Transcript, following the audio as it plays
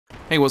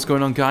Hey, what's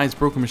going on guys?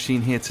 Broken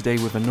Machine here today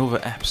with another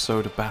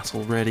episode of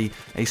Battle Ready,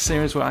 a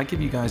series where I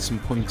give you guys some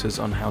pointers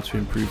on how to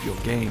improve your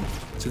game.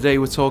 Today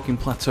we're talking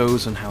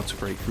plateaus and how to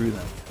break through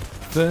them.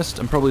 First,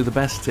 and probably the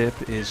best tip,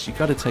 is you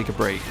gotta take a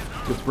break.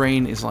 Your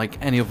brain is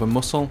like any other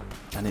muscle,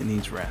 and it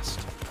needs rest.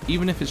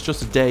 Even if it's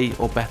just a day,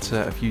 or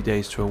better, a few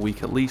days to a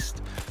week at least.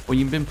 When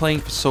you've been playing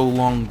for so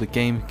long, the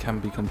game can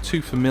become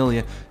too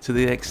familiar to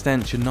the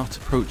extent you're not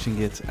approaching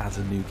it as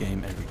a new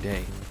game every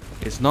day.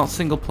 It's not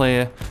single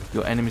player,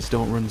 your enemies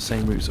don't run the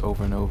same routes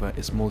over and over,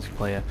 it's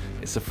multiplayer.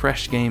 It's a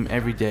fresh game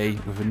every day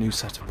with a new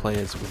set of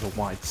players with a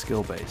wide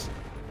skill base.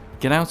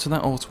 Get out of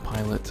that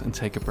autopilot and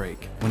take a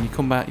break. When you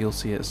come back you'll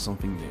see it as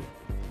something new.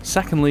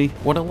 Secondly,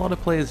 what a lot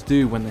of players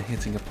do when they're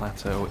hitting a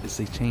plateau is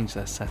they change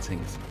their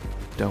settings.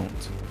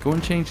 Don't. Go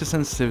and change the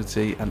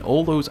sensitivity and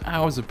all those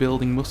hours of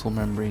building muscle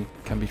memory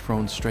can be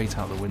thrown straight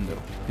out the window.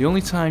 The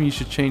only time you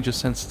should change your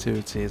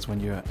sensitivity is when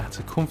you're at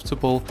a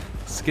comfortable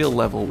skill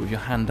level with your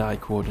hand-eye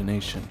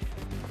coordination.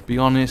 Be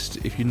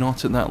honest, if you're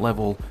not at that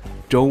level,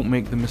 don't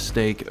make the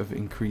mistake of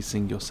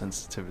increasing your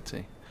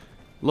sensitivity.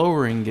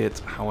 Lowering it,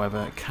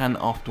 however, can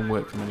often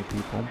work for many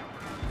people,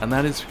 and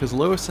that is because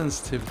lower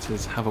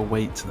sensitivities have a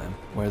weight to them,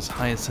 whereas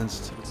higher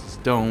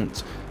sensitivities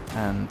don't,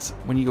 and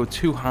when you go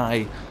too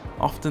high,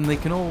 often they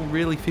can all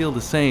really feel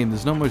the same,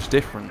 there's not much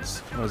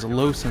difference, whereas a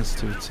low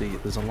sensitivity,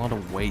 there's a lot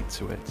of weight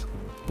to it.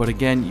 But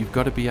again, you've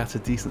got to be at a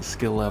decent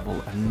skill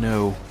level and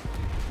know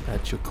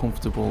that you're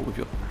comfortable with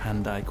your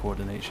hand-eye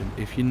coordination.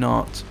 If you're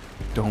not,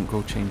 don't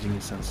go changing your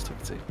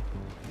sensitivity.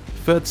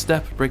 Third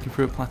step, breaking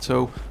through a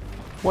plateau,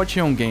 watch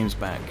your own games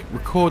back.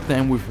 Record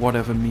them with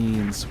whatever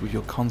means, with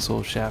your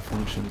console share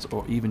functions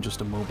or even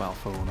just a mobile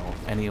phone or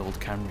any old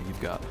camera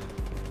you've got.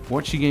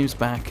 Watch your games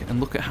back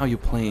and look at how you're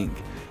playing.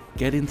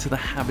 Get into the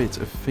habit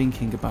of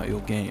thinking about your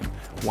game.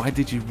 Why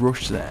did you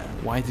rush there?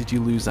 Why did you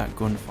lose that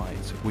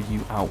gunfight? Were you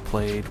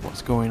outplayed?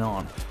 What's going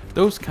on?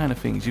 Those kind of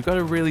things. You've got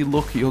to really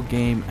look at your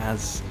game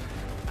as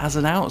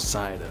an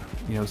outsider.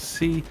 You know,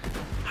 see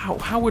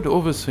how would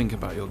others think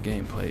about your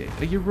gameplay?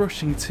 Are you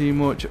rushing too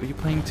much? Are you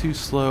playing too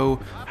slow?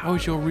 How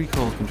is your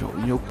recoil control?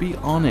 You know, be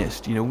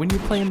honest. You know, when you're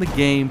playing the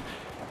game,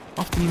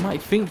 often you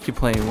might think you're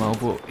playing well,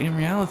 but in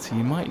reality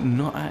you might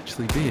not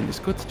actually be, and it's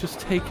good to just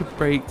take a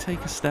break,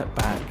 take a step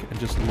back and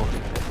just look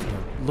at it, you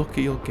know, look at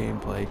your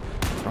gameplay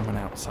from an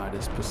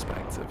outsider's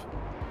perspective.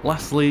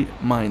 Lastly,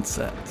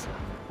 mindset.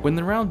 When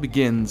the round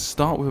begins,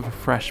 start with a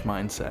fresh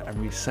mindset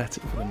and reset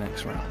it for the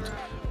next round.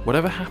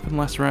 Whatever happened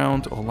last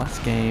round or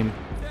last game,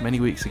 many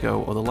weeks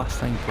ago, or the last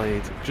time you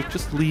played,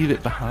 just leave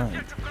it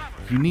behind.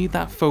 You need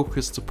that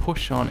focus to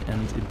push on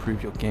and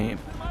improve your game.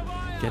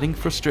 Getting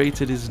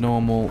frustrated is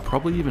normal,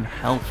 probably even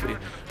healthy,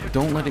 but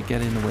don't let it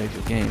get in the way of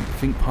your game.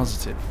 Think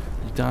positive.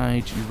 You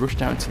died, you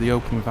rushed out into the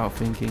open without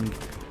thinking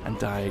and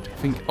died.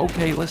 Think,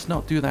 okay, let's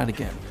not do that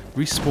again.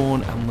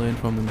 Respawn and learn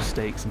from the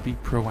mistakes and be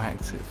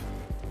proactive.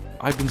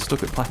 I've been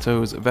stuck at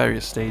plateaus at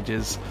various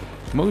stages.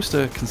 Most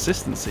are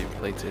consistency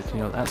related. You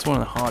know, that's one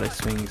of the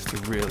hardest things to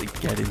really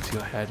get into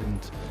your head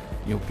and,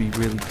 you know, be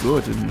really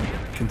good and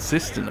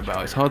consistent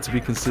about. It's hard to be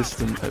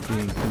consistent at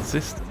being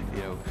consistent,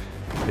 you know.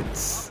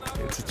 It's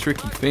a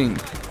tricky thing,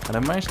 and I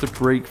managed to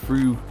break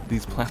through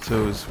these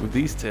plateaus with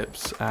these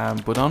tips,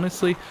 but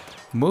honestly,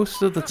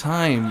 most of the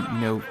time,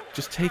 you know,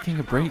 just taking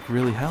a break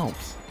really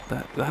helps.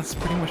 That's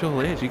pretty much all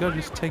it is. You gotta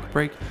just take a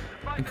break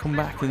and come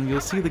back and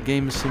you'll see the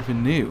game as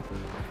something new.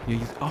 You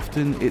know,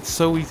 often, it's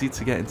so easy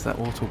to get into that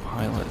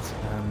autopilot,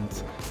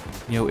 and,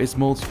 you know, it's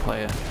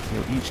multiplayer. You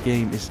know, each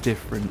game is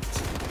different.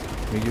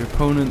 You know, your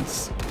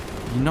opponents,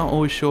 you're not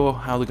always sure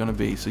how they're gonna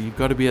be, so you've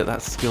got to be at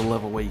that skill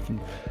level where you can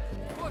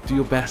do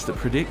your best at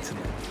predicting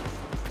it.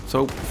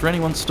 So for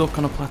anyone stuck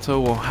on a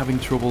plateau or having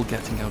trouble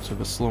getting out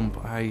of a slump,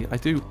 I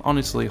do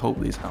honestly hope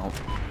these help.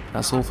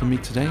 That's all for me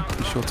today.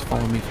 Be sure to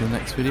follow me for the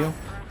next video.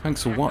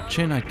 Thanks for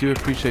watching. I do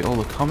appreciate all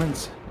the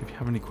comments. If you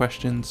have any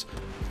questions,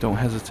 don't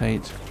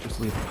hesitate, just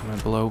leave a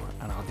comment below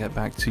and I'll get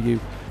back to you.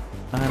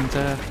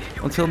 And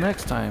until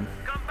next time,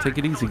 take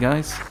it easy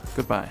guys.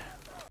 Goodbye.